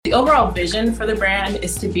The overall vision for the brand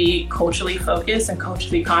is to be culturally focused and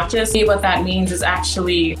culturally conscious. What that means is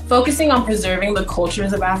actually focusing on preserving the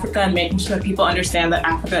cultures of Africa and making sure people understand that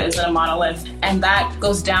Africa isn't a monolith. And that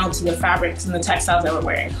goes down to the fabrics and the textiles that we're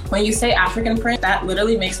wearing. When you say African print, that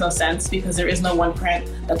literally makes no sense because there is no one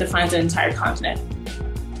print that defines an entire continent.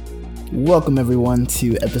 Welcome everyone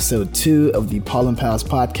to episode 2 of the Paul and Pals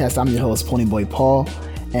podcast. I'm your host, Ponyboy Paul.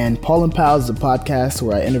 And Paul and Pals is a podcast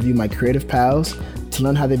where I interview my creative pals to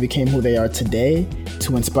learn how they became who they are today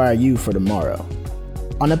to inspire you for tomorrow.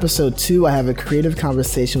 On episode 2, I have a creative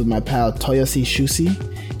conversation with my pal Toyosi Shusi.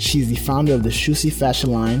 She's the founder of the Shusi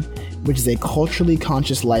fashion line, which is a culturally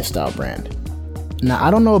conscious lifestyle brand. Now,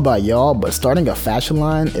 I don't know about y'all, but starting a fashion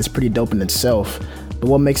line is pretty dope in itself. But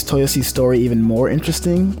what makes Toyosi's story even more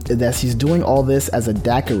interesting is that she's doing all this as a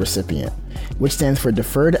DACA recipient, which stands for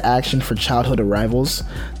Deferred Action for Childhood Arrivals,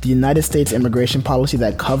 the United States immigration policy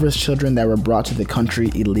that covers children that were brought to the country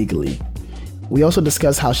illegally. We also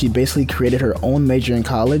discuss how she basically created her own major in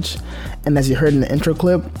college, and as you heard in the intro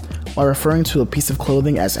clip, while referring to a piece of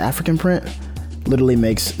clothing as African print, literally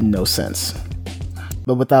makes no sense.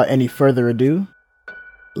 But without any further ado,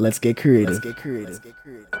 let's get creative.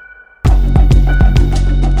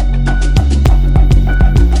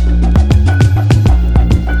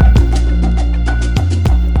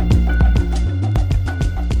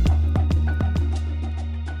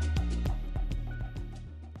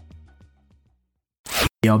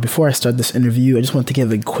 Y'all, before I start this interview, I just want to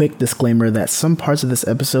give a quick disclaimer that some parts of this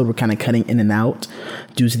episode were kind of cutting in and out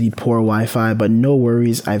due to the poor Wi-Fi, but no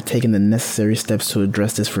worries, I've taken the necessary steps to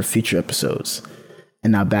address this for future episodes.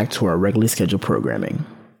 And now back to our regularly scheduled programming.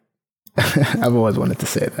 I've always wanted to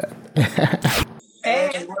say that.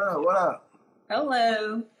 Hey, what up?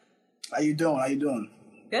 Hello. How you doing?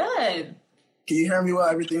 Good. Can you hear me well?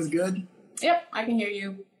 Everything's good? Yep, I can hear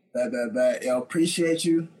you. Bet. Yo, appreciate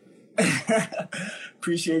you.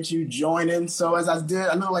 Appreciate you joining. So as I did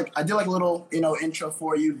a little, intro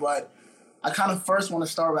for you, but I kind of first want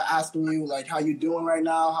to start by asking you, like, how you doing right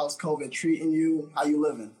now? How's COVID treating you? How you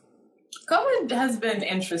living? COVID has been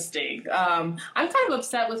interesting. I'm kind of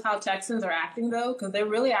upset with how Texans are acting, though, because they're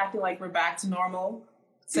really acting like we're back to normal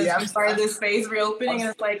since we started this phase reopening. And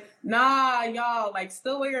it's like, nah, y'all, like,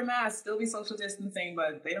 still wear your mask, still be social distancing,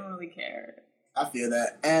 but they don't really care. I feel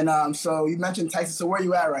that. And so you mentioned Texas. So where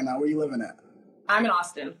you at right now? Where you living at? I'm in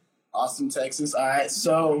Austin. Austin, Texas. All right.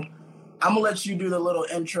 So I'm going to let you do the little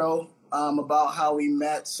intro about how we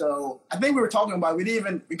met. So I think we were talking about, we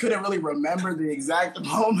couldn't really remember the exact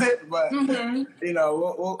moment, but,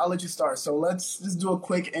 I'll let you start. So let's just do a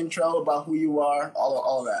quick intro about who you are,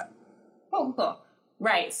 all of that. Oh, cool.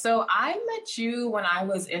 Right. So I met you when I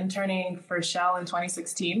was interning for Shell in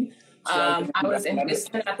 2016. I was in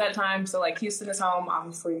Houston at that time, so like Houston is home,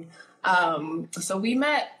 obviously. So we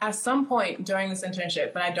met at some point during this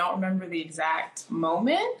internship, but I don't remember the exact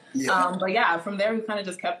moment. Yeah. But yeah, from there we kind of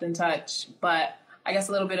just kept in touch. But I guess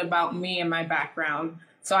a little bit about me and my background.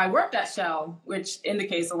 So I worked at Shell, which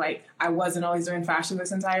indicates that like I wasn't always doing fashion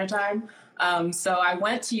this entire time. So I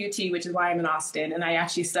went to UT, which is why I'm in Austin, and I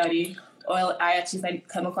actually studied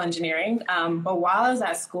chemical engineering. But while I was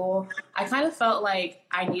at school, I kind of felt like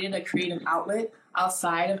I needed a creative outlet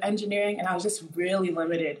outside of engineering, and I was just really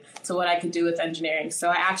limited to what I could do with engineering. So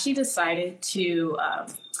I actually decided to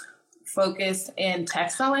focus in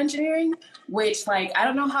textile engineering, which like, I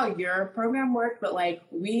don't know how your program worked, but like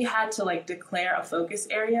we had to like declare a focus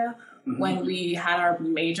area when we had our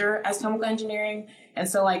major as chemical engineering. And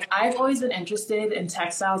so like, I've always been interested in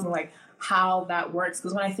textiles and like how that works.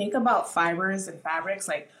 Because when I think about fibers and fabrics,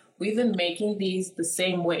 like we've been making these the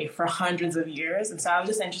same way for hundreds of years. And so I was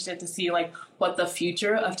just interested to see like what the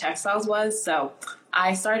future of textiles was. So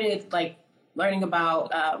I started like learning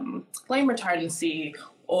about flame retardancy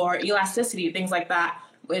or elasticity, things like that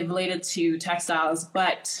related to textiles.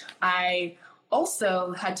 But I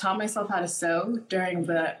also had taught myself how to sew during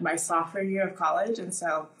my sophomore year of college. And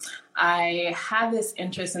so I had this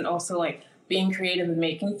interest in also like being creative and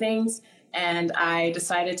making things. And I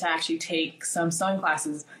decided to actually take some sewing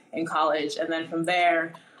classes in college. And then from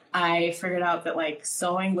there, I figured out that like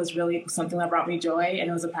sewing was really something that brought me joy, and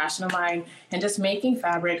it was a passion of mine. And just making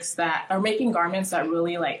making garments that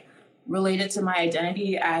really like related to my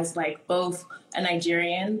identity as like both a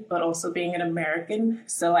Nigerian, but also being an American.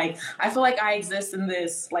 So like, I feel like I exist in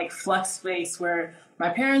this like flux space where my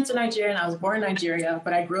parents are Nigerian, I was born in Nigeria,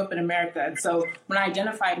 but I grew up in America. And so when I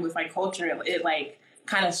identified with my culture, it like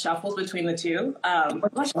kind of shuffles between the two.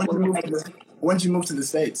 When did you move to the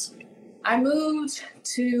States? I moved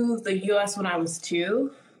to the U.S. when I was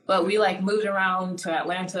 2, but we like moved around to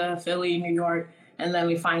Atlanta, Philly, New York, and then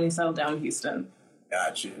we finally settled down in Houston.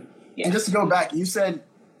 Got you. Yeah. And just to go back, you said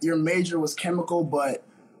your major was chemical, but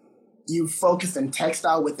you focused in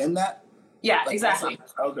textile within that? Yeah, exactly.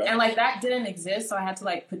 Okay. And like that didn't exist, so I had to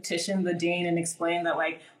like petition the dean and explain that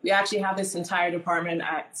like we actually have this entire department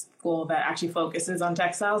at school that actually focuses on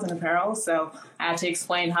textiles and apparel. So I had to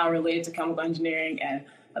explain how it related to chemical engineering, and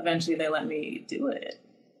eventually they let me do it.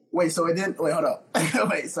 Wait, so it didn't. Wait, hold up.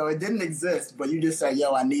 Wait, so it didn't exist, but you just said,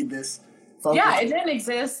 "Yo, I need this." Focus. Yeah, it didn't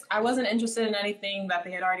exist. I wasn't interested in anything that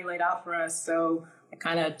they had already laid out for us, so I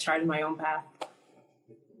kind of charted my own path.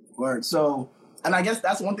 Word. So, and I guess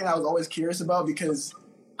that's one thing I was always curious about, because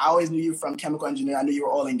I always knew you from chemical engineering. I knew you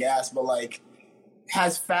were oil and gas, but like,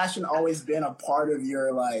 has fashion always been a part of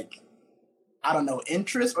your, like, I don't know,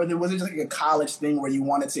 interest, or was it just like a college thing where you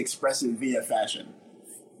wanted to express it via fashion?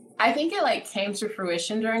 I think it like came to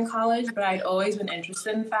fruition during college, but I'd always been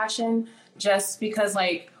interested in fashion just because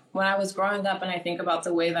like when I was growing up and I think about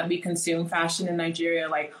the way that we consume fashion in Nigeria,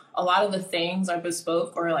 like a lot of the things are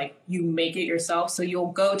bespoke or like you make it yourself. So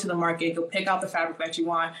you'll go to the market, you'll pick out the fabric that you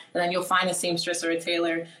want, and then you'll find a seamstress or a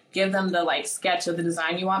tailor, give them the like sketch of the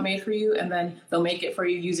design you want made for you, and then they'll make it for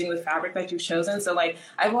you using the fabric that you've chosen. So like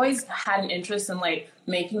I've always had an interest in like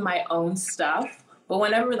making my own stuff. But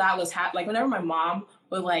whenever that was like whenever my mom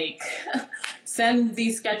would like send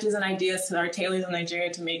these sketches and ideas to our tailors in Nigeria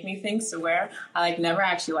to make me things to wear, I like never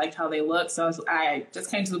actually liked how they look. So I just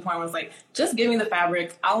came to the point where I was like, just give me the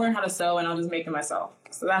fabric, I'll learn how to sew, and I'll just make it myself.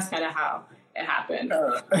 So that's kind of how it happened.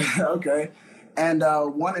 Okay. And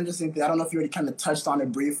one interesting thing, I don't know if you already kind of touched on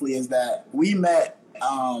it briefly, is that we met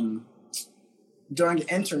during the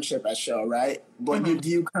internship at Shell, right? But do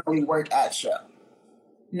you currently work at Shell?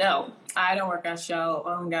 No, I don't work at Shell.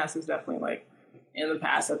 Oil and gas is definitely like in the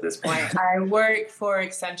past at this point. I work for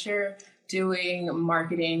Accenture doing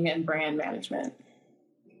marketing and brand management.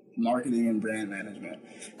 Marketing and brand management.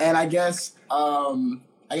 And I guess you're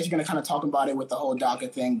going to kind of talk about it with the whole DACA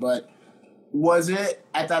thing, but was it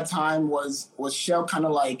at that time, was Shell kind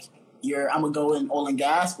of like I'm going to go in oil and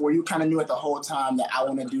gas, or you kind of knew it the whole time that I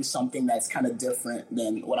want to do something that's kind of different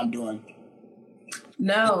than what I'm doing?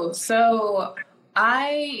 No. So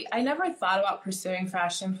I never thought about pursuing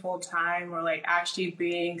fashion full time or like actually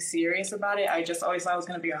being serious about it. I just always thought it was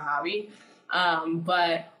going to be a hobby.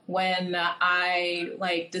 But when I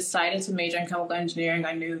like decided to major in chemical engineering,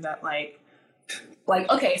 I knew that like,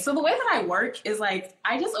 okay, so the way that I work is like,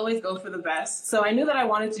 I just always go for the best. So I knew that I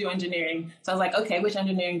wanted to do engineering. So I was like, okay, which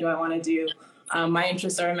engineering do I want to do? My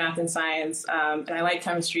interests are in math and science, and I like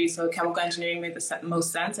chemistry. So chemical engineering made the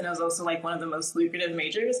most sense. And it was also like one of the most lucrative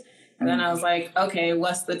majors. And then I was like, okay,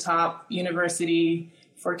 what's the top university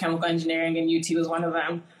for chemical engineering? And UT was one of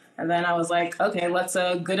them. And then I was like, okay, what's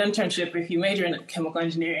a good internship if you major in chemical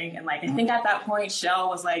engineering? And like, I think at that point, Shell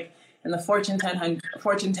was like in the Fortune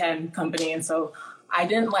 10 company. And so I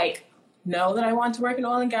didn't like know that I wanted to work in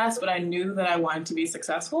oil and gas, but I knew that I wanted to be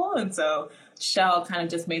successful. And so Shell kind of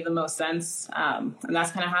just made the most sense. And that's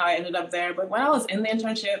kind of how I ended up there. But when I was in the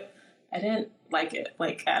internship, I didn't like it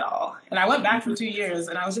like at all. And I went back for 2 years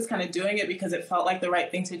and I was just kind of doing it because it felt like the right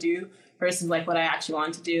thing to do versus like what I actually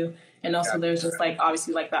wanted to do. And also there's just like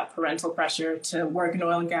obviously like that parental pressure to work in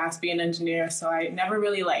oil and gas, be an engineer. So I never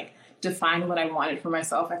really like defined what I wanted for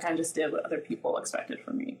myself. I kind of just did what other people expected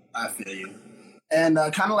from me. I feel you. And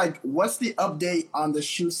kind of like, what's the update on the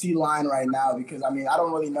Shusi line right now? Because I mean, I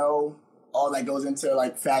don't really know all that goes into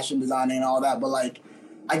like fashion designing and all that, but like,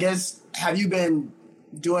 I guess, have you been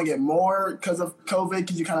doing it more because of COVID,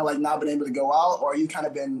 because you kind of like not been able to go out, or you kind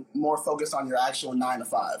of been more focused on your actual 9 to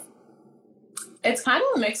 5? It's kind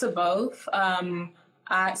of a mix of both.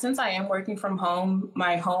 Since I am working from home,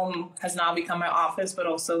 my home has now become my office, but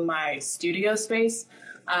also my studio space.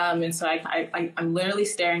 And so I'm literally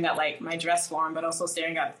staring at like my dress form, but also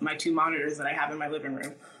staring at my 2 monitors that I have in my living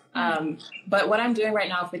room. But what I'm doing right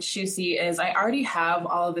now with Shusi is I already have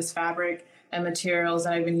all of this fabric and materials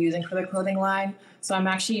that I've been using for the clothing line. So I'm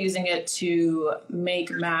actually using it to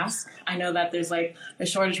make masks. I know that there's like a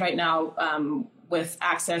shortage right now with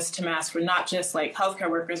access to masks for not just like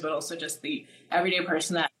healthcare workers, but also just the everyday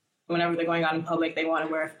person that whenever they're going out in public, they want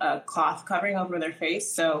to wear a cloth covering over their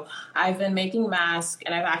face. So I've been making masks,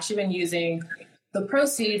 and I've actually been using the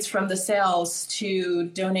proceeds from the sales to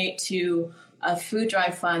donate to a food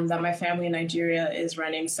drive fund that my family in Nigeria is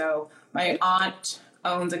running. So my aunt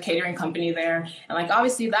owns a catering company there. And like,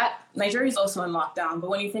 obviously that Nigeria is also in lockdown. But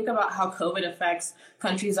when you think about how COVID affects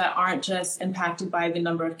countries that aren't just impacted by the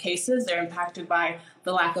number of cases, they're impacted by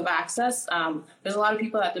the lack of access. There's a lot of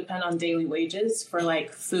people that depend on daily wages for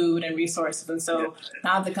like food and resources. And so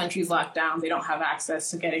now the country's locked down, they don't have access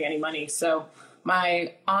to getting any money. So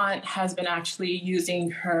my aunt has been actually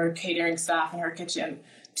using her catering staff in her kitchen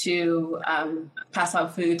to pass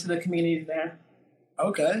out food to the community there.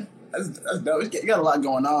 Okay, that's dope. You got a lot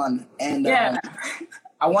going on, and yeah.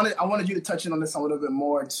 I wanted you to touch in on this a little bit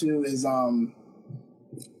more too. Is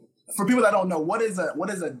for people that don't know, what is a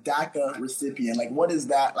DACA recipient? Like, what is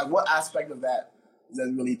that? Like, what aspect of that does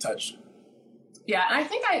that really touch? Yeah, and I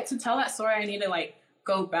think to tell that story, I need to like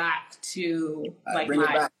go back to like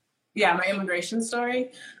my immigration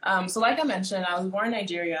story. So like I mentioned, I was born in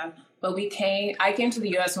Nigeria, but I came to the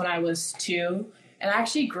U.S. when I was 2, and I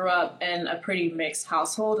actually grew up in a pretty mixed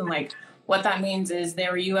household. And like what that means is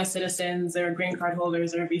there were U.S. citizens, there were green card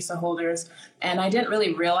holders, there were visa holders, and I didn't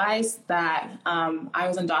really realize that I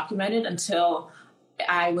was undocumented until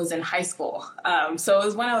I was in high school. So it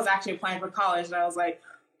was when I was actually applying for college that I was like,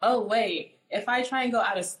 oh wait, if I try and go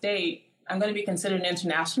out of state, I'm going to be considered an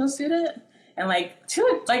international student. And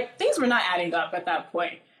things were not adding up at that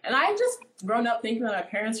point. And I just grown up thinking that my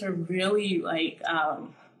parents were really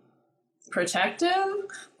protective,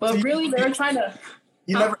 but really they were trying to.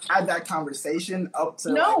 You never had that conversation up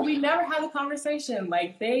to. No, we never had a conversation.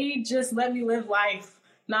 Like they just let me live life,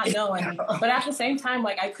 not knowing. But at the same time,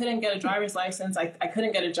 like I couldn't get a driver's license. I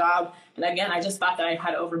couldn't get a job. And again, I just thought that I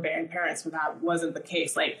had overbearing parents, but that wasn't the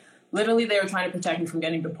case. Like literally, they were trying to protect me from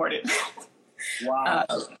getting deported. Wow.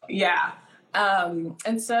 Yeah.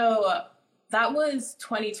 And so that was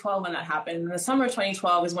 2012 when that happened. In the summer of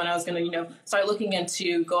 2012 is when I was going to, start looking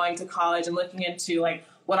into going to college and looking into like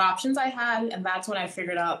what options I had. And that's when I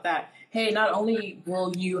figured out that, hey, not only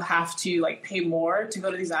will you have to like pay more to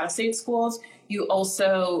go to these out-of-state schools, you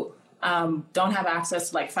also don't have access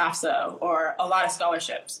to like FAFSA or a lot of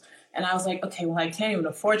scholarships. And I was like, okay, well, I can't even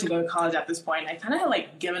afford to go to college at this point. I kind of had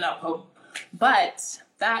like given up hope. But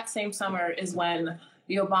that same summer is when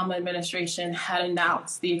the Obama administration had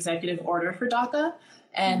announced the executive order for DACA.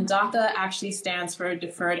 And DACA actually stands for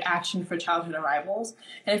Deferred Action for Childhood Arrivals.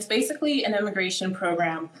 And it's basically an immigration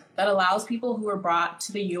program that allows people who were brought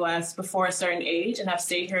to the U.S. before a certain age and have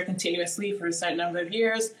stayed here continuously for a certain number of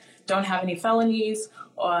years, don't have any felonies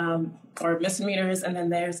or misdemeanors, and then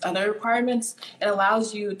there's other requirements. It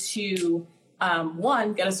allows you to,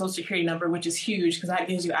 one, get a social security number, which is huge because that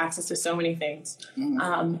gives you access to so many things.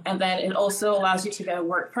 Mm-hmm. And then it also allows you to get a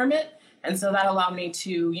work permit. And so that allowed me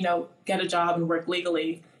to, get a job and work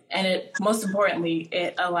legally. And most importantly,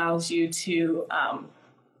 it allows you to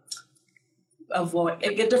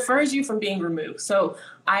it defers you from being removed. So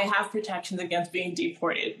I have protections against being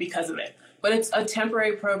deported because of it. But it's a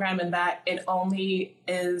temporary program in that it only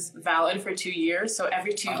is valid for 2 years. So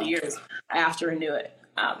every 2 years, I have to renew it.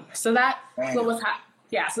 So that's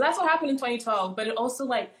what happened in 2012. But it also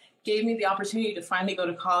gave me the opportunity to finally go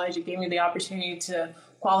to college. It gave me the opportunity to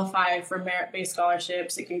qualify for merit-based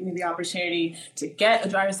scholarships. It gave me the opportunity to get a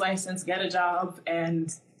driver's license, get a job,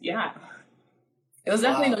 and it was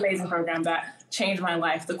definitely an amazing program that changed my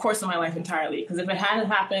life, the course of my life entirely. Because if it hadn't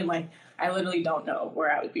happened, I literally don't know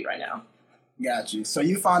where I would be right now. Got you. So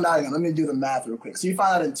you found out, let me do the math real quick. So you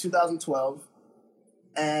found out in 2012,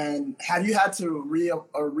 and have you had to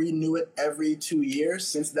renew it every 2 years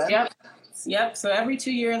since then? Yep. So every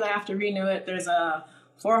 2 years I have to renew it. There's a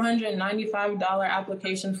 $495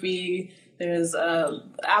 application fee. There's a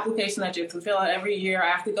application that you have to fill out every year.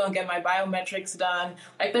 I have to go and get my biometrics done.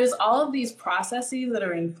 There's all of these processes that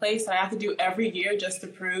are in place that I have to do every year just to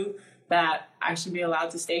prove that I should be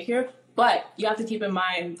allowed to stay here. But you have to keep in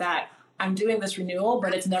mind that I'm doing this renewal,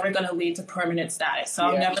 but it's never going to lead to permanent status. So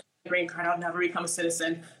I'll never get a green card. I'll never become a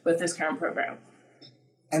citizen with this current program.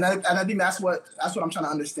 And I think that's what I'm trying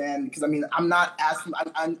to understand, because I'm not asking.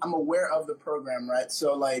 I'm aware of the program, right?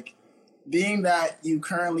 So being that you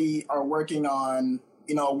currently are working on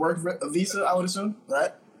a work visa, I would assume,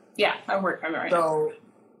 right? Yeah, I work permit right now.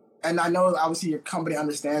 And I know obviously your company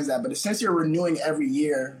understands that, but since you're renewing every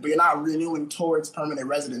year, but you're not renewing towards permanent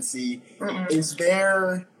residency, is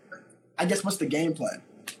there? I guess what's the game plan?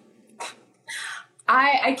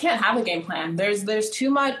 I can't have a game plan. There's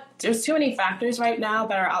too many factors right now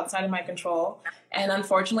that are outside of my control. And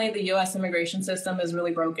unfortunately, the U.S. immigration system is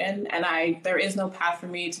really broken. And there is no path for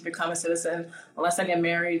me to become a citizen unless I get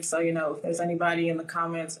married. So, if there's anybody in the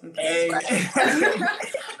comments. And things,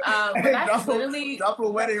 but that's literally... Drop a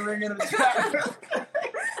wedding ring in the chat.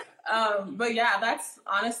 But yeah, that's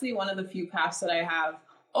honestly one of the few paths that I have.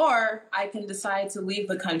 Or I can decide to leave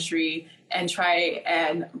the country and try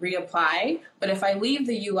and reapply. But if I leave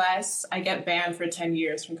the U.S., I get banned for 10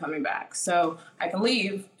 years from coming back. So I can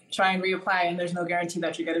leave, try and reapply, and there's no guarantee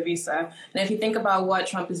that you get a visa. And if you think about what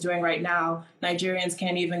Trump is doing right now, Nigerians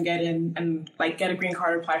can't even get in and get a green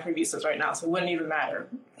card or apply for visas right now. So it wouldn't even matter.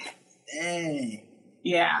 Dang.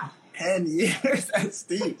 Yeah. 10 years? That's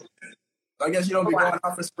steep. I guess you don't be going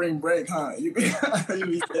out for spring break, huh? You be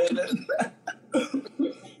saying that.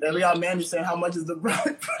 Then we got Mandy saying, how much is the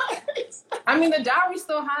bride price? I mean, the dowry's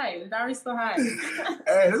still high.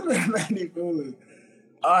 Hey, this is Mandy fooling.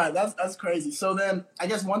 All right, that's crazy. So then, I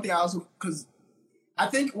guess one thing I also, because I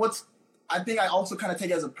think I also kind of take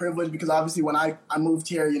it as a privilege because obviously when I moved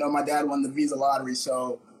here, you know, my dad won the visa lottery.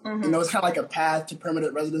 So, you know, it's kind of like a path to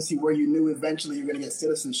permanent residency where you knew eventually you're going to get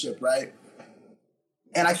citizenship, right?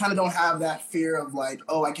 And I kind of don't have that fear of like,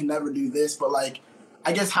 oh, I can never do this. But like,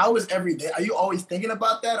 I guess how is every day? Are you always thinking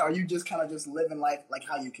about that? Or are you just kind of just living life like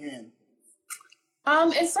how you can?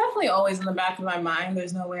 It's definitely always in the back of my mind.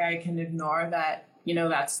 There's no way I can ignore that. You know,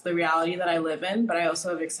 that's the reality that I live in, but I also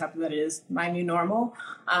have accepted that it is my new normal.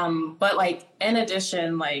 But like, in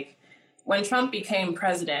addition, like when Trump became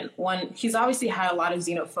president, he's obviously had a lot of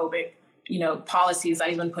xenophobic, you know, policies that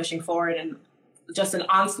he's been pushing forward and just an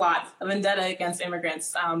onslaught, a vendetta against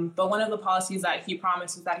immigrants. But one of the policies that he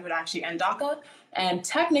promised was that he would actually end DACA. And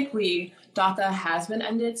technically, DACA has been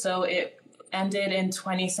ended. So it ended in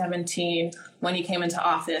 2017 when he came into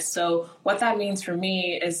office. So what that means for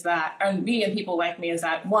me is that, and me and people like me, is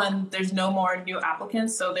that one, there's no more new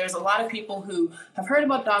applicants. So there's a lot of people who have heard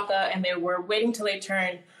about DACA and they were waiting till they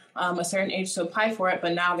turn a certain age to apply for it,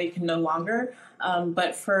 but now they can no longer.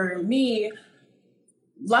 But for me,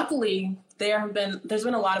 luckily, there's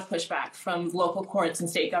been a lot of pushback from local courts and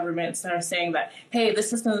state governments that are saying that, hey, this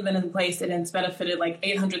system has been in place and it's benefited like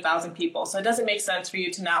 800,000 people. So it doesn't make sense for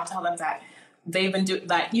you to now tell them that they've been doing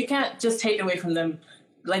that. You can't just take it away from them.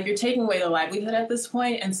 Like, you're taking away their livelihood at this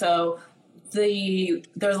point. And so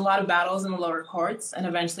there's a lot of battles in the lower courts, and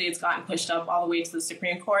eventually it's gotten pushed up all the way to the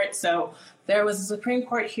Supreme Court. So there was a Supreme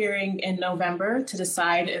Court hearing in November to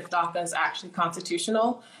decide if DACA is actually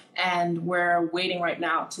constitutional. And we're waiting right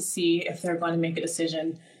now to see if they're going to make a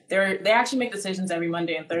decision. They actually make decisions every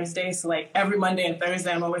Monday and Thursday. So like every Monday and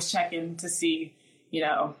Thursday, I'm always checking to see, you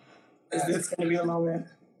know, is this going to be the moment?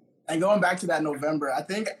 And going back to that November, I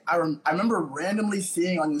think I remember randomly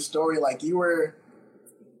seeing on your story, like you were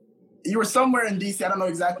somewhere in DC. I don't know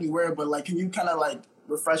exactly where, but like, can you kind of like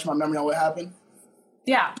refresh my memory on what happened?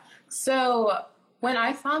 Yeah. So when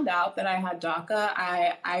I found out that I had DACA,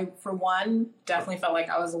 I, for one, definitely felt like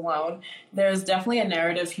I was alone. There's definitely a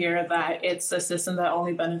narrative here that it's a system that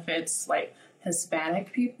only benefits like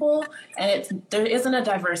Hispanic people, and there isn't a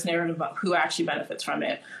diverse narrative about who actually benefits from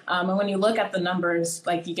it. And when you look at the numbers,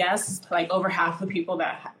 like, yes, like over half the people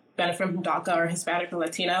that benefit from DACA are Hispanic or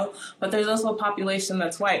Latino, but there's also a population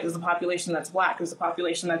that's white, there's a population that's Black, there's a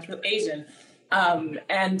population that's Asian.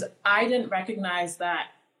 And I didn't recognize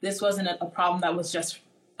that this wasn't a problem that was just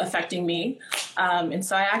affecting me. And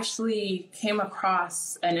so I actually came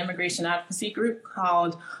across an immigration advocacy group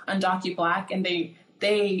called Undocu Black, and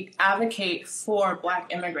they advocate for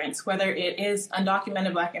Black immigrants, whether it is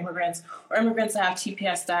undocumented Black immigrants or immigrants that have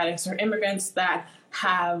TPS status or immigrants that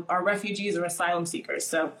are refugees or asylum seekers.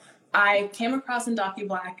 So I came across Undocu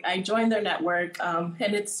Black, I joined their network, and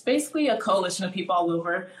it's basically a coalition of people all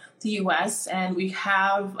over the U.S. And we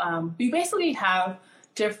basically have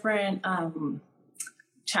different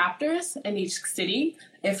chapters in each city.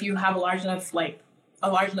 If you have a large enough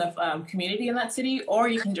community in that city, or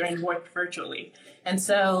you can join work virtually. And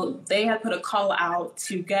so they had put a call out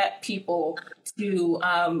to get people to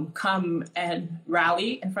come and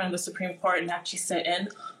rally in front of the Supreme Court and actually sit in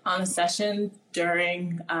on a session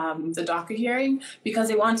during the DACA hearing, because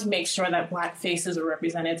they wanted to make sure that Black faces were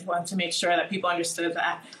represented. They wanted to make sure that people understood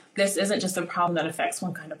that this isn't just a problem that affects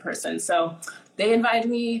one kind of person. So they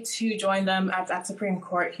invited me to join them at that Supreme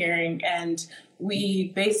Court hearing, and we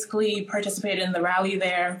basically participated in the rally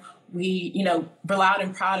there. We, we're loud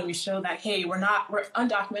and proud, and we show that, hey, we're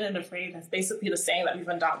undocumented and afraid. That's basically the saying that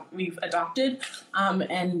we've adopted.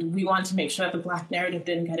 And we want to make sure that the Black narrative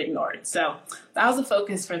didn't get ignored. So that was the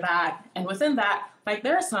focus for that. And within that, like,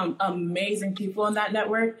 there are some amazing people in that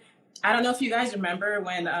network. I don't know if you guys remember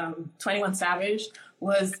when 21 Savage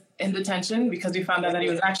was in detention because we found out that he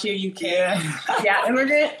was actually a UK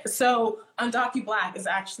immigrant. So Undocu Black is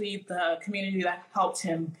actually the community that helped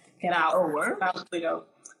him get out. Oh, word? That was really dope.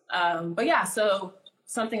 But yeah, so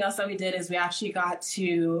something else that we did is we actually got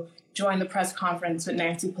to join the press conference with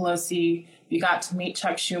Nancy Pelosi. We got to meet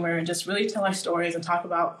Chuck Schumer and just really tell our stories and talk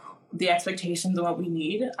about the expectations and what we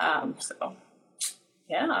need. So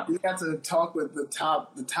yeah. You got to talk with the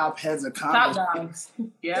top heads of Congress. Top dogs.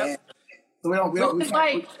 Yeah. So it's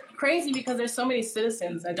like crazy because there's so many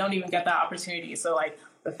citizens that don't even get that opportunity. So like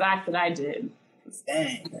the fact that I did.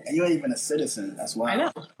 Dang. And you ain't even a citizen. That's why. I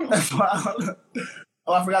know. That's why.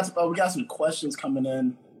 Oh, I forgot we got some questions coming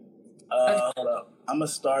in. Hold up. I'm going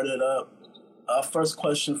to start it up. First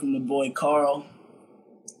question from the boy Carl.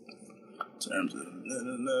 In terms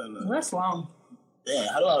of... That's long.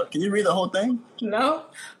 Yeah, can you read the whole thing? No.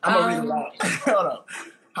 I'm going to read it out. Hold up.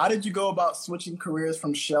 How did you go about switching careers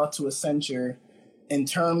from Shell to Accenture in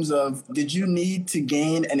terms of, did you need to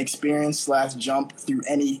gain an experience / jump through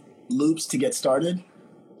any loops to get started?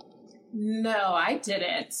 No, I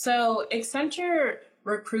didn't. So Accenture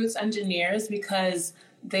recruits engineers because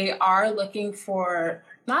they are looking for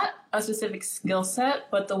not a specific skill set,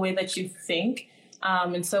 but the way that you think.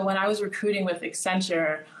 And so when I was recruiting with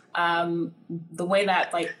Accenture, the way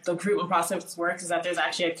that like the recruitment process works is that there's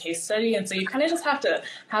actually a case study. And so you kind of just have to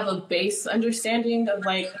have a base understanding of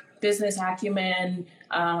like business acumen,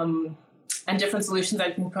 and different solutions that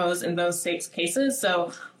you can propose in those 6 cases.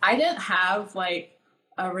 So I didn't have like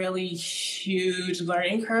a really huge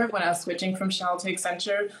learning curve when I was switching from Shell to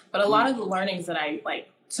Accenture, but a lot of the learnings that I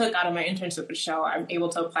like took out of my internship with Shell, I'm able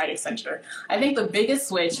to apply to Accenture. I think the biggest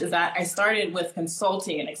switch is that I started with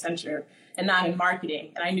consulting in Accenture and not in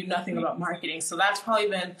marketing, and I knew nothing about marketing. So that's probably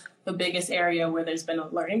been the biggest area where there's been a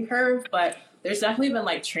learning curve, but there's definitely been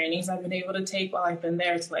like trainings I've been able to take while I've been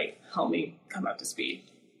there to like help me come up to speed.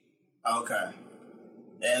 Okay.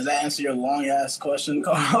 And does that answer your long ass question,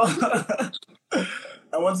 Carl?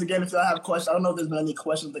 And once again, if y'all have questions, I don't know if there's been any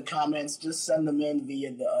questions in the comments, just send them in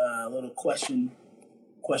via the little question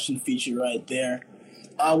feature right there.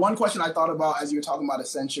 One question I thought about as you were talking about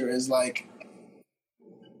Accenture is like,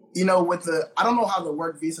 you know, with I don't know how the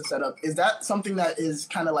work visa set up. Is that something that is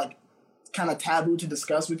kind of taboo to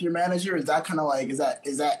discuss with your manager? Is that kind of like, is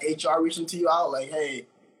that HR reaching to you out like, hey,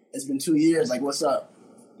 it's been 2 years, like what's up?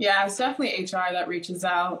 Yeah, it's definitely HR that reaches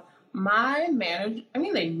out. My manager, I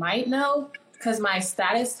mean, they might know because my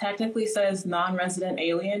status technically says non-resident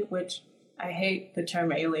alien, which I hate the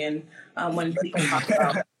term alien when people talk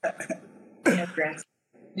about immigrants.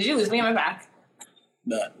 Did you lose me on my back?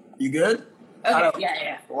 No. You good? Okay,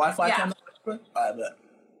 yeah. Wi-Fi? Yeah. I bet.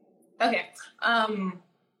 Okay.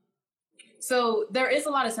 So there is a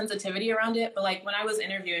lot of sensitivity around it, but like when I was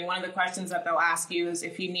interviewing, one of the questions that they'll ask you is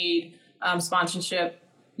if you need sponsorship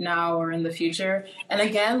now or in the future. And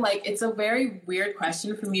again, like it's a very weird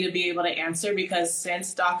question for me to be able to answer because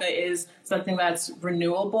since DACA is something that's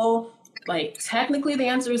renewable, like technically the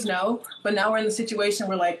answer is no, but now we're in the situation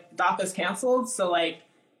where like DACA's canceled. So like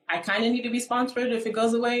I kind of need to be sponsored if it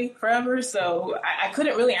goes away forever. So I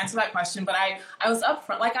couldn't really answer that question, but I was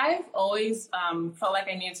upfront. Like I've always felt like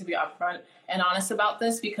I needed to be upfront and honest about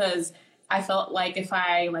this because I felt like if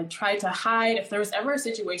I like tried to hide, if there was ever a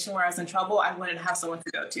situation where I was in trouble, I wouldn't have someone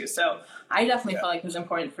to go to. So I definitely felt like it was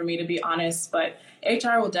important for me to be honest, but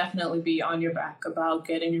HR will definitely be on your back about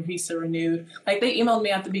getting your visa renewed. Like they emailed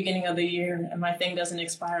me at the beginning of the year and my thing doesn't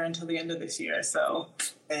expire until the end of this year. So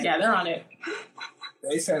yeah, they're on it.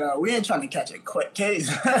 They said, we ain't trying to catch a quick case.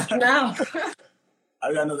 No.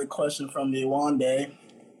 I got another question from the Wande.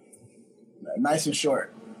 Nice and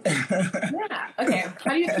short. Yeah. Okay.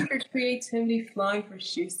 How do you keep your creativity flowing for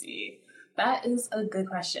Shusi? That is a good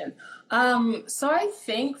question. So I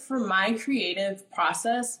think for my creative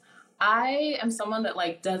process, I am someone that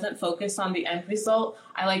like doesn't focus on the end result.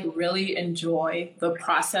 I like really enjoy the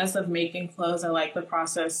process of making clothes. I like the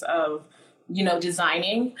process of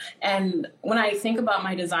designing. And when I think about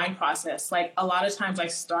my design process, like a lot of times I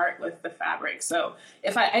start with the fabric. So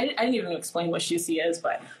if I didn't even explain what Shusi is,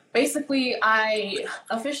 but basically I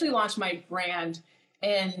officially launched my brand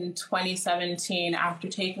in 2017 after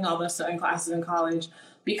taking all the sewing classes in college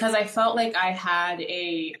because I felt like I had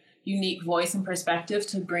a unique voice and perspective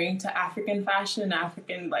to bring to African fashion,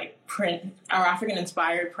 African like print or African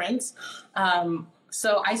inspired prints.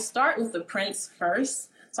 So I start with the prints first.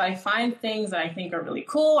 So I find things that I think are really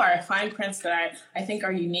cool, or I find prints that I think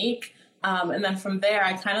are unique. And then from there,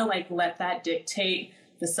 I kind of like let that dictate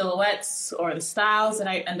the silhouettes or the styles that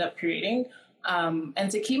I end up creating. And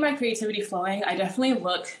to keep my creativity flowing, I definitely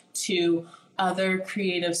look to other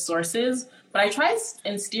creative sources, but I try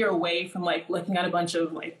and steer away from like looking at a bunch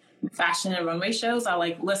of like fashion and runway shows. I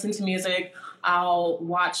like listen to music. I'll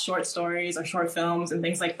watch short stories or short films and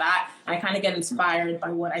things like that. I kind of get inspired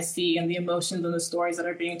by what I see and the emotions and the stories that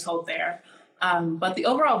are being told there. But the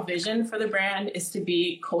overall vision for the brand is to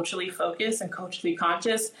be culturally focused and culturally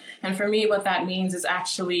conscious. And for me, what that means is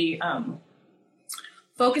actually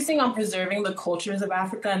focusing on preserving the cultures of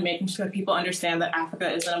Africa and making sure people understand that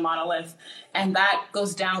Africa isn't a monolith. And that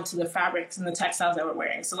goes down to the fabrics and the textiles that we're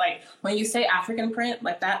wearing. So like when you say African print,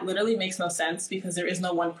 like that literally makes no sense because there is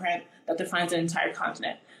no one print that defines an entire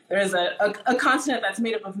continent. There is a continent that's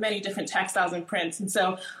made up of many different textiles and prints. And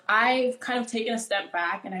so I've kind of taken a step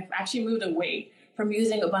back and I've actually moved away from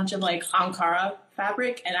using a bunch of like Ankara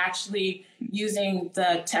fabric and actually using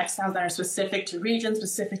the textiles that are specific to regions,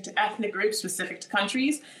 specific to ethnic groups, specific to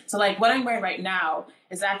countries. So like what I'm wearing right now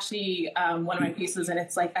is actually one of my pieces, and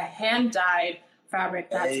it's like a hand-dyed fabric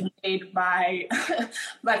that's made by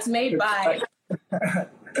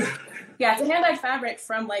yeah, it's a hand-dyed fabric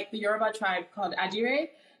from like the Yoruba tribe called Adire.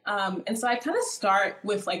 And so I kind of start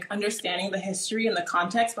with like understanding the history and the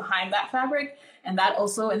context behind that fabric, and that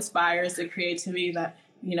also inspires the creativity that,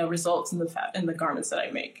 you know, results in the garments that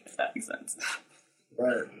I make, if that makes sense.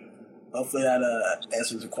 Right. Hopefully that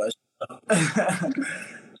answers the question.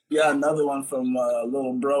 Yeah, another one from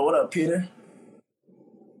little bro. What up, Peter?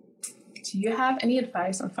 Do you have any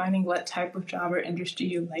advice on finding what type of job or industry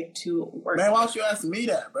you like to work in? Man, why don't you ask me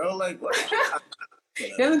that, bro? Like, what?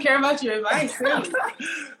 He doesn't care about your advice, really.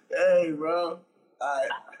 Hey, bro. All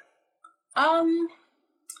right.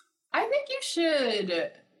 I think you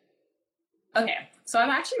should... Okay, so I'm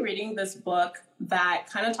actually reading this book that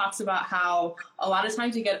kind of talks about how a lot of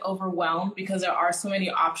times you get overwhelmed because there are so many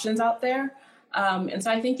options out there. And so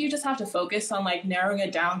I think you just have to focus on like narrowing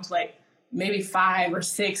it down to like maybe 5 or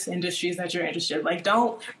 6 industries that you're interested in. Like,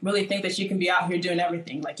 don't really think that you can be out here doing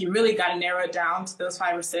everything. Like, you really got to narrow it down to those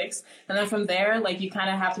 5 or 6. And then from there, like, you kind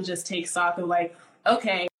of have to just take stock of like,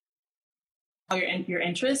 okay, your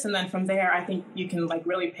interests. And then from there, I think you can like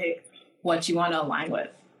really pick what you want to align with.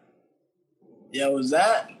 Yeah, was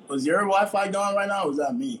your Wi-Fi going right now, or was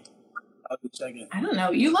that me? I'll be checking. I don't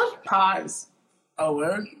know. You love pause. Oh,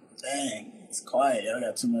 word? Dang, it's quiet. I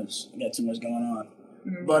got too much going on.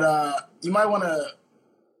 Mm-hmm. But you might want to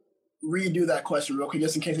redo that question real quick,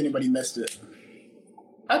 just in case anybody missed it.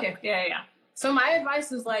 Okay, yeah. So my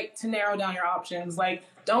advice is like to narrow down your options. Like,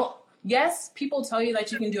 yes, people tell you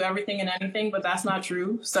that you can do everything and anything, but that's not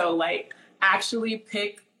true. So like, actually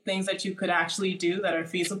pick things that you could actually do that are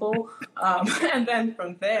feasible. And then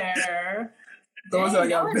from there... Those are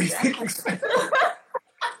your basic expenses.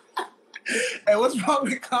 Hey, what's wrong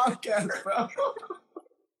with Comcast, bro?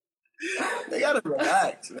 They gotta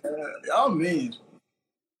relax, man. Y'all mean.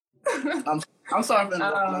 I'm sorry for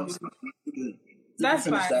That's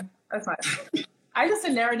fine. That's fine. I just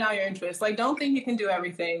said narrow down your interests. Like, don't think you can do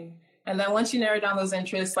everything. And then once you narrow down those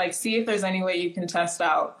interests, like, see if there's any way you can test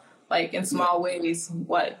out, like, in small ways,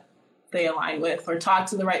 what they align with. Or talk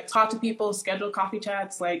to people, schedule coffee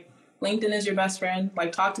chats. Like, LinkedIn is your best friend.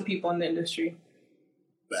 Like, talk to people in the industry.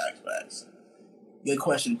 Facts. Good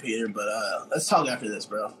question, Peter, but let's talk after this,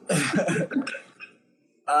 bro.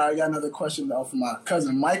 I got another question though from my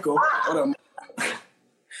cousin Michael. What up?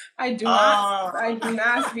 I do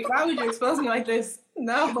not speak. Why would you expose me like this?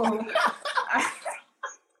 No.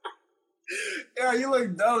 Yeah, you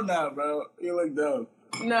look dumb now, bro. You look dumb.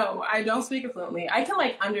 No, I don't speak it fluently. I can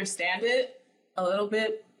like understand it a little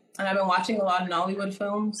bit, and I've been watching a lot of Nollywood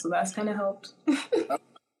films, so that's kind of helped.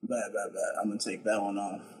 Bad. I'm gonna take that one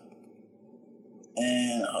off.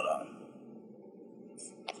 And hold on.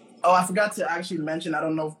 Oh, I forgot to actually mention, I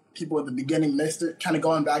don't know if people at the beginning missed it, kind of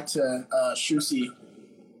going back to Shusi.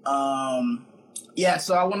 Yeah,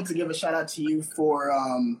 so I wanted to give a shout out to you for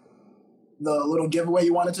the little giveaway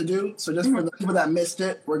you wanted to do. So just for the people that missed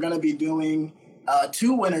it, we're going to be doing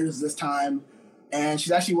 2 winners this time. And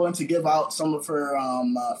she's actually willing to give out some of her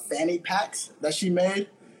fanny packs that she made.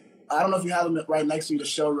 I don't know if you have them right next to you to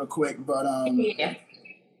show real quick, but yeah.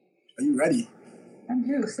 Are you ready? I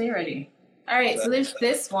do. Stay ready. All right. So there's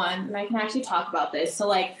this one, and I can actually talk about this. So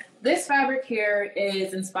like this fabric here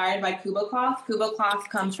is inspired by Kubo cloth. Kubo cloth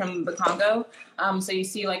comes from the Congo. So you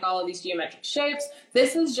see like all of these geometric shapes.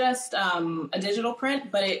 This is just a digital print,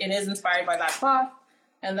 but it is inspired by that cloth.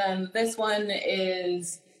 And then this one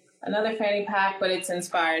is another fanny pack, but it's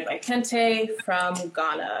inspired by Kente from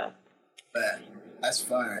Ghana. That's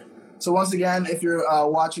fine. So once again, if you're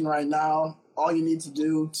watching right now, all you need to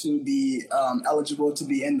do to be eligible to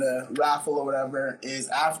be in the raffle or whatever is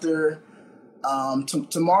after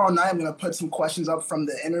tomorrow night, I'm going to put some questions up from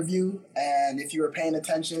the interview. And if you were paying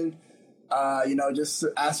attention, just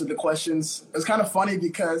answer the questions. It's kind of funny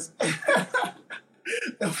because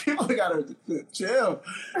people got to chill.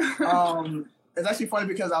 It's actually funny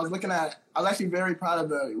because I was actually very proud of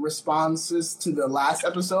the responses to the last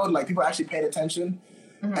episode. Like, people actually paid attention.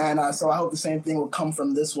 Mm-hmm. And so I hope the same thing will come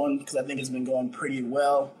from this one because I think it's been going pretty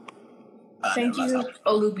well. Thank you,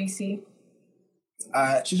 Olubisi.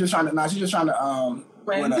 She's just trying to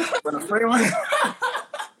win a free one.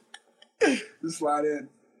 Just slide in.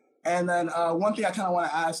 And then one thing I kind of want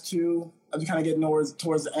to ask too, as we kind of get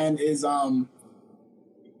towards the end, is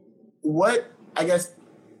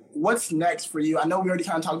what's next for you? I know we already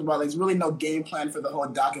kind of talked about, like, there's really no game plan for the whole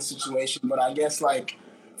DACA situation, but I guess, like,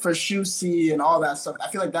 for Shoe C and all that stuff, I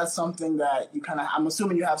feel like that's something that you kind of, I'm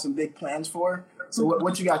assuming you have some big plans for. So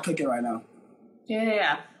what you got cooking right now?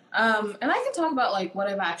 Yeah. And I can talk about like what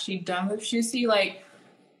I've actually done with Shoe C. Like,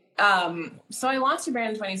 so I launched the brand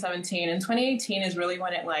in 2017, and 2018 is really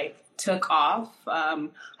when it like took off. I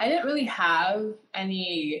didn't really have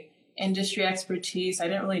any industry expertise. I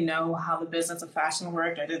didn't really know how the business of fashion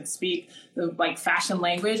worked. I didn't speak the like fashion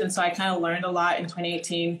language. And so I kind of learned a lot in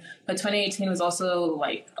 2018, but 2018 was also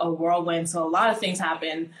like a whirlwind. So a lot of things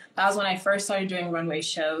happened. That was when I first started doing runway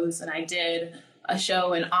shows, and I did a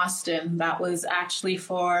show in Austin that was actually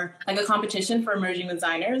for like a competition for emerging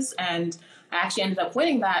designers. And I actually ended up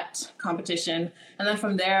winning that competition. And then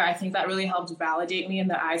from there, I think that really helped validate me in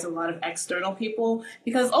the eyes of a lot of external people,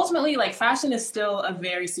 because ultimately, like, fashion is still a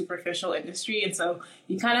very superficial industry. And so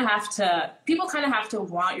you kind of have to, people kind of have to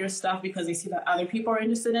want your stuff because they see that other people are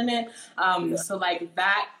interested in it. So like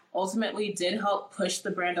that ultimately did help push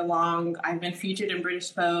the brand along. I've been featured in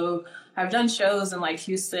British Vogue. I've done shows in like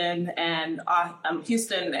Houston and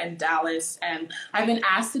Dallas, and I've been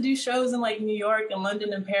asked to do shows in like New York and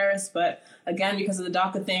London and Paris, but again, because of the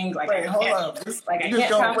DACA thing, like wait, hold up. Like I can't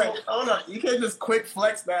travel. Wait, hold up. You can't just quick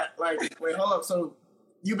flex that. Like, wait, hold up. So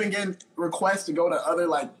you've been getting requests to go to other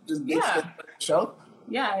like just big show?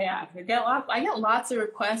 Yeah. I get lots of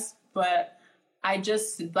requests, but I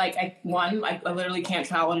just like I literally can't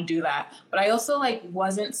travel to do that. But I also like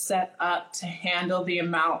wasn't set up to handle the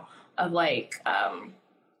amount of like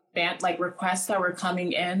requests that were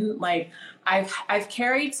coming in. Like I've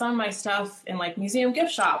carried some of my stuff in like museum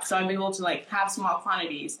gift shops, so I'm able to like have small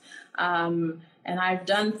quantities. And I've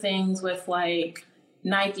done things with like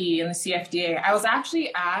Nike and the CFDA. I was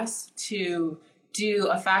actually asked to do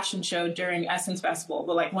a fashion show during Essence Festival,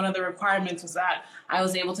 but like one of the requirements was that I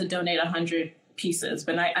was able to donate 100 pieces,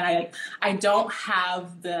 but I don't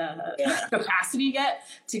have the capacity yet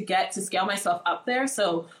to scale myself up there.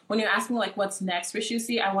 So when you ask me like what's next for Shoe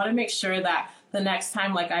C, I want to make sure that the next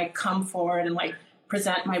time like I come forward and like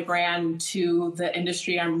present my brand to the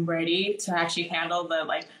industry, I'm ready to actually handle the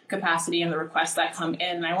like capacity and the requests that come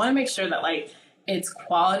in. And I want to make sure that like it's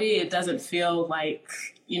quality. It doesn't feel like,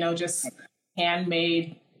 just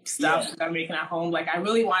handmade stuff that I'm making at home. Like I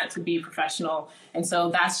really want it to be professional. And so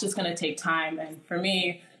that's just going to take time. And for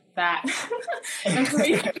me, I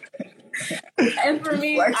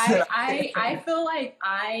feel like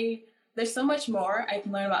there's so much more I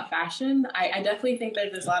can learn about fashion. I definitely think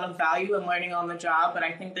that there's a lot of value in learning on the job, but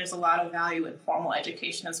I think there's a lot of value in formal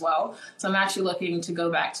education as well. So I'm actually looking to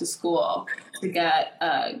go back to school to get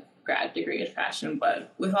a grad degree in fashion,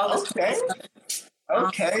 but with all this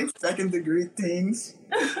Okay, second degree things.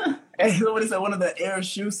 Hey, somebody said one of the Air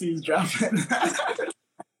Shoe C's dropping.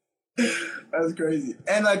 That's crazy.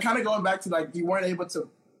 And kind of going back to like you weren't able to,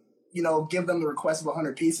 give them the request of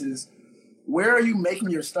 100 pieces. Where are you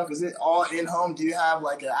making your stuff? Is it all in home? Do you have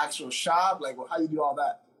like an actual shop? Like, how do you do all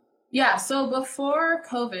that? Yeah. So before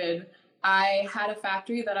COVID, I had a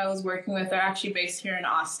factory that I was working with. They're actually based here in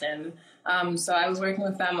Austin. So I was working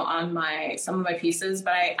with them on some of my pieces,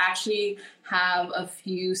 but I actually have a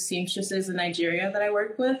few seamstresses in Nigeria that I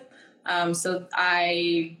work with.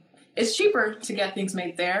 It's cheaper to get things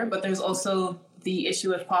made there, but there's also the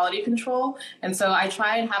issue of quality control. And so I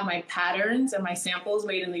try and have my patterns and my samples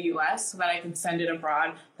made in the US so that I can send it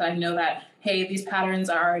abroad. So I know that, hey, these patterns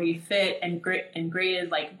are already fit and graded,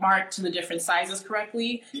 like marked to the different sizes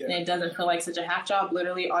correctly. Yeah. And it doesn't feel like such a half job.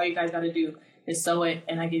 Literally all you guys got to do is sew it,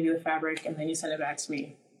 and I give you the fabric, and then you send it back to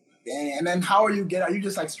me. And then how are you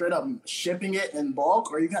just like straight up shipping it in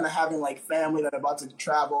bulk, or are you kind of having like family that are about to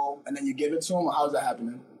travel and then you give it to them, or how's that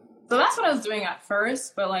happening? So that's what I was doing at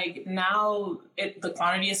first, but like now the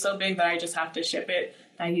quantity is so big that I just have to ship it.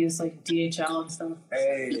 I use like DHL and stuff.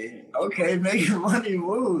 Hey, okay, making money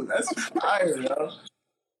move. That's fire, yo.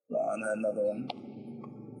 Another one.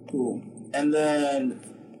 Cool. And then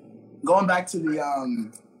going back to the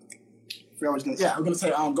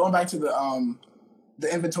going back to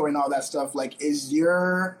the inventory and all that stuff, like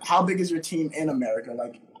how big is your team in America?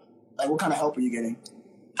 Like what kind of help are you getting?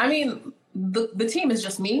 I mean, the team is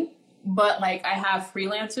just me, but like I have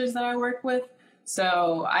freelancers that I work with.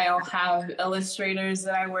 So I'll have illustrators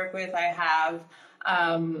that I work with. I have,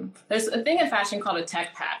 there's a thing in fashion called a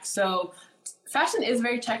tech pack. So fashion is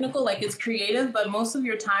very technical, like it's creative, but most of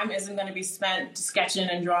your time isn't going to be spent sketching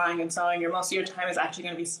and drawing and sewing. Most of your time is actually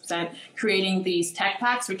going to be spent creating these tech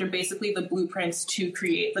packs, which are basically the blueprints to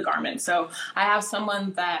create the garment. So I have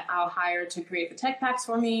someone that I'll hire to create the tech packs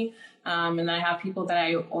for me. And then I have people that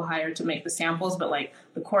I will hire to make the samples, but like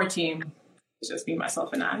the core team is just me,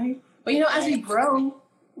 myself, and I. But as we grow,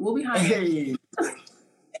 we'll be hiring.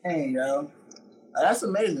 Hey, yo. That's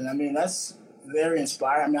amazing. I mean, that's very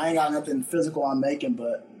inspiring. I mean, I ain't got nothing physical I'm making,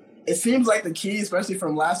 but it seems like the key, especially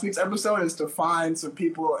from last week's episode, is to find some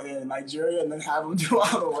people in Nigeria and then have them do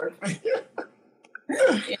all the work for you.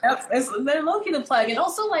 Yep, they're low-key the plug. And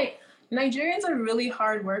also, like, Nigerians are really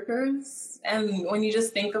hard workers. And when you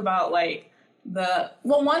just think about, like,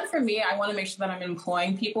 one, for me, I want to make sure that I'm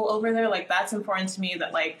employing people over there. Like, that's important to me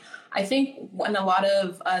that, like, I think when a lot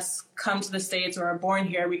of us come to the States or are born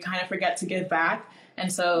here, we kind of forget to give back.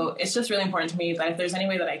 And so it's just really important to me that if there's any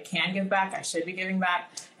way that I can give back, I should be giving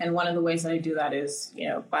back. And one of the ways that I do that is, you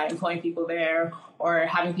know, by employing people there or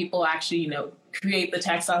having people actually, you know, create the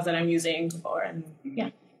textiles that I'm using.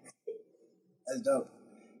 That's dope.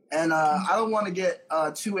 And I don't want to get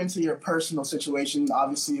too into your personal situation,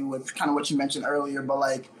 obviously, with kind of what you mentioned earlier. But,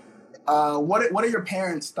 like, what are your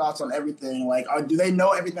parents' thoughts on everything? Like, do they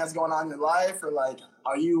know everything that's going on in your life? Or, like,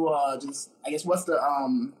 are you what's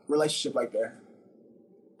the relationship like there?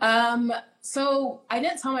 So I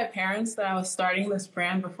didn't tell my parents that I was starting this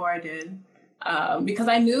brand before I did, because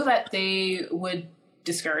I knew that they would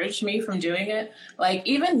discourage me from doing it. Like,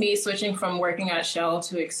 even me switching from working at Shell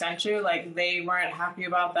to Accenture, like, they weren't happy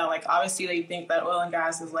about that. Like, obviously they think that oil and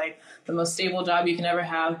gas is like the most stable job you can ever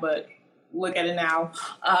have, but look at it now.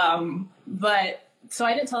 So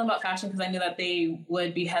I didn't tell them about fashion because I knew that they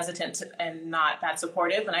would be hesitant and not that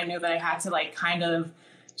supportive. And I knew that I had to, like, kind of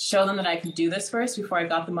show them that I could do this first before I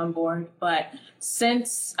got them on board. But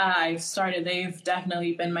since I started, they've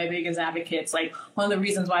definitely been my biggest advocates. Like, one of the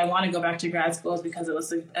reasons why I want to go back to grad school is because it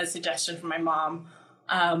was a suggestion from my mom.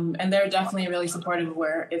 And they're definitely really supportive of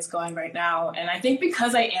where it's going right now. And I think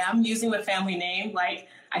because I am using the family name, like,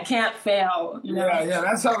 I can't fail. You know? Yeah,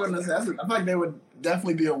 that's how I'm gonna say. I feel like they would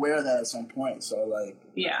definitely be aware of that at some point. So, like,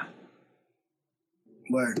 yeah.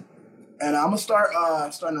 Word. And I'm gonna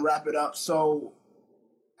starting to wrap it up. So,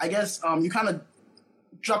 I guess you kind of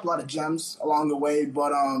dropped a lot of gems along the way,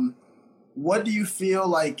 but what do you feel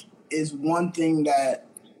like is one thing that,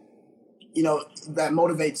 you know, that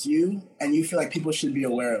motivates you and you feel like people should be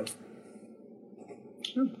aware of?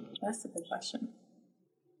 That's a good question.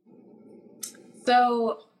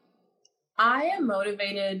 So I am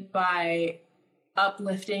motivated by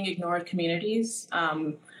uplifting ignored communities.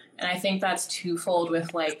 And I think that's twofold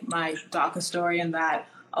with, like, my DACA story, and that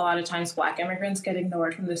a lot of times Black immigrants get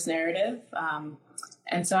ignored from this narrative.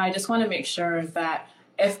 And so I just want to make sure that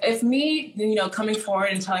if me, you know, coming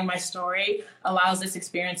forward and telling my story allows this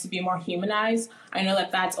experience to be more humanized, I know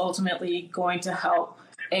that that's ultimately going to help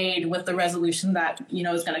aid with the resolution that, you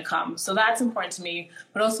know, is going to come. So that's important to me.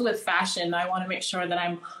 But also with fashion, I want to make sure that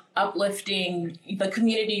I'm uplifting the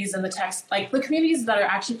communities and the communities that are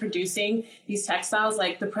actually producing these textiles.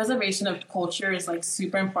 Like, the preservation of culture is, like,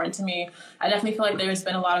 super important to me. I definitely feel like there's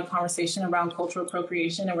been a lot of conversation around cultural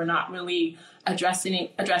appropriation, and we're not really addressing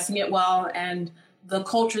it well. And the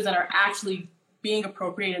cultures that are actually being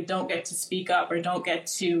appropriated don't get to speak up or don't get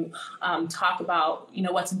to talk about, you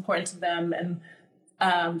know, what's important to them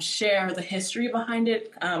and share the history behind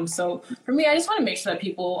it. So for me, I just want to make sure that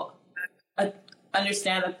people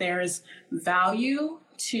understand that there's value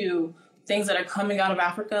to things that are coming out of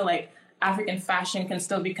Africa. Like, African fashion can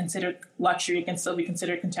still be considered luxury, can still be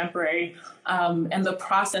considered contemporary. And the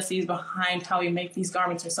processes behind how we make these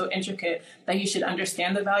garments are so intricate that you should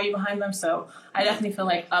understand the value behind them. So I definitely feel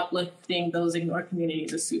like uplifting those ignored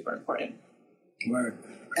communities is super important. Word.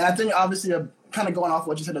 And I think, obviously, kind of going off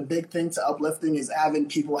what you said, a big thing to uplifting is having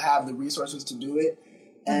people have the resources to do it.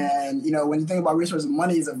 And, you know, when you think about resources,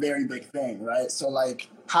 money is a very big thing, right? So, like,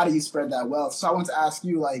 how do you spread that wealth? So I want to ask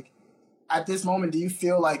you, like, at this moment, do you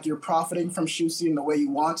feel like you're profiting from Shoosy in the way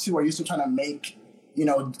you want to, or are you still trying to make, you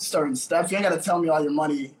know, certain steps? You ain't got to tell me all your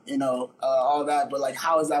money, you know, all that, but, like,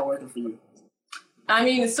 how is that working for you? I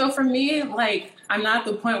mean, so for me, like, I'm not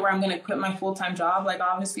at the point where I'm going to quit my full-time job. Like,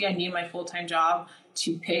 obviously, I need my full-time job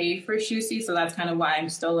to pay for Shoosy, so that's kind of why I'm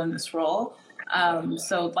still in this role.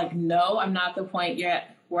 So, like, no, I'm not at the point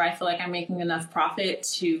yet where I feel like I'm making enough profit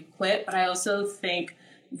to quit. But I also think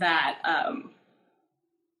that,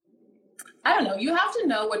 I don't know, you have to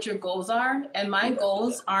know what your goals are. And my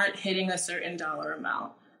goals aren't hitting a certain dollar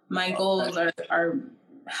amount. My goals are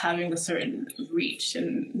having a certain reach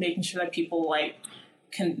and making sure that people, like,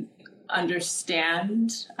 can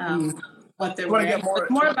understand what they're wearing. It's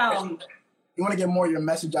more about... You want to get more of your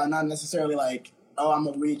message out, not necessarily like, oh, I'm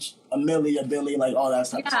going to reach a billy, like all that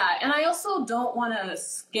stuff. Yeah, and I also don't want to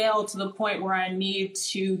scale to the point where I need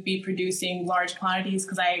to be producing large quantities,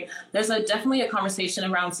 because there's definitely a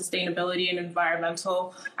conversation around sustainability and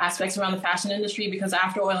environmental aspects around the fashion industry, because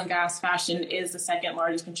after oil and gas, fashion is the second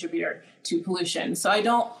largest contributor to pollution. So I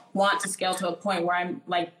don't want to scale to a point where I'm,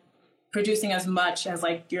 like, producing as much as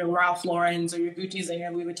like your Ralph Lauren's or your Gucci's and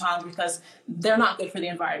your Louis Vuittons, because they're not good for the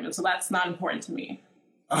environment. So that's not important to me.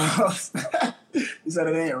 You said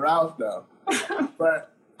it ain't Ralph though.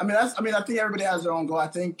 But I think everybody has their own goal. I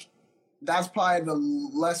think that's probably the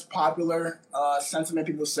less popular sentiment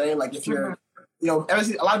people say. Like if you're, a lot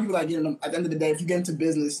of people that get in, at the end of the day, if you get into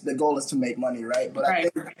business, the goal is to make money, right? But I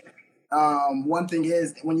think one thing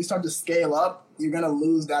is when you start to scale up, you're going to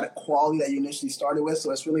lose that quality that you initially started with. So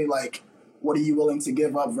it's really like, what are you willing to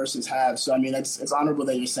give up versus have? So, I mean, it's honorable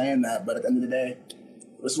that you're saying that, but at the end of the day,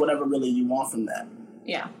 it's whatever really you want from that.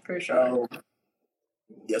 Yeah, for sure.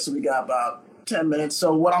 So we got about 10 minutes.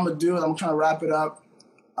 So what I'm going to do is I'm trying to wrap it up.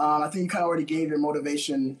 I think you kind of already gave your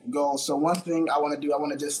motivation goals. So one thing I want to do, I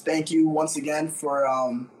want to just thank you once again for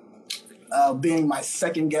being my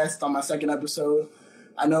second guest on my second episode.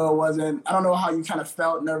 I know I don't know how you kind of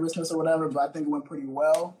felt, nervousness or whatever, but I think it went pretty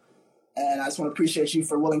well. And I just want to appreciate you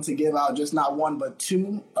for willing to give out just not one, but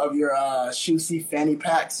two of your Shoosy fanny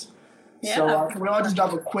packs. Yeah. So can we all just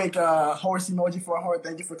drop a quick horse emoji for a horse?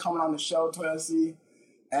 Thank you for coming on the show, Toyosi.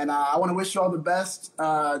 And I want to wish you all the best,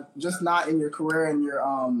 just not in your career and your,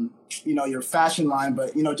 your fashion line,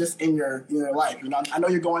 but, just in your life. I know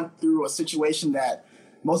you're going through a situation that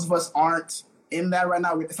most of us aren't in that right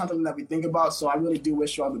now. It's not something that we think about. So I really do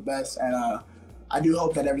wish you all the best. And I do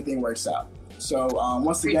hope that everything works out. So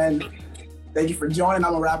once again, thank you for joining.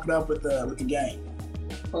 I'm going to wrap it up with the gang.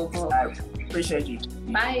 Cool. I appreciate you.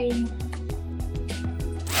 Bye.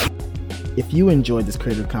 If you enjoyed this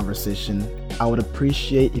creative conversation, I would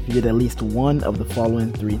appreciate if you did at least one of the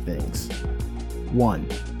following 3 things. 1.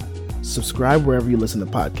 Subscribe wherever you listen to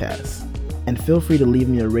podcasts. And feel free to leave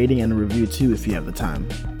me a rating and a review too if you have the time.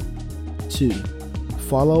 2.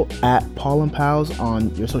 Follow at Paul and Pals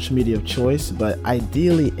on your social media of choice, but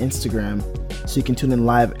ideally Instagram, so you can tune in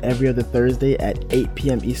live every other Thursday at 8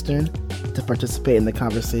 p.m. Eastern to participate in the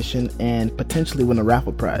conversation and potentially win a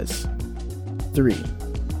raffle prize. 3.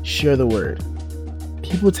 Share the word.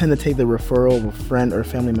 People tend to take the referral of a friend or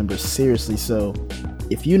family member seriously, so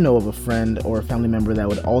if you know of a friend or a family member that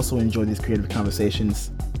would also enjoy these creative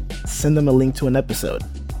conversations, send them a link to an episode.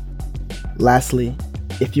 Lastly,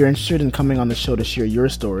 if you're interested in coming on the show to share your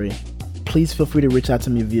story, please feel free to reach out to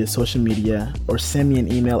me via social media or send me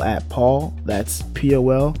an email at Paul, that's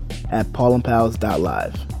P-O-L, at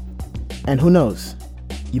paulandpals.live. And who knows,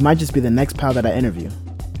 you might just be the next pal that I interview.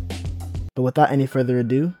 But without any further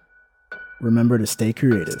ado, remember to stay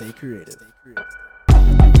creative.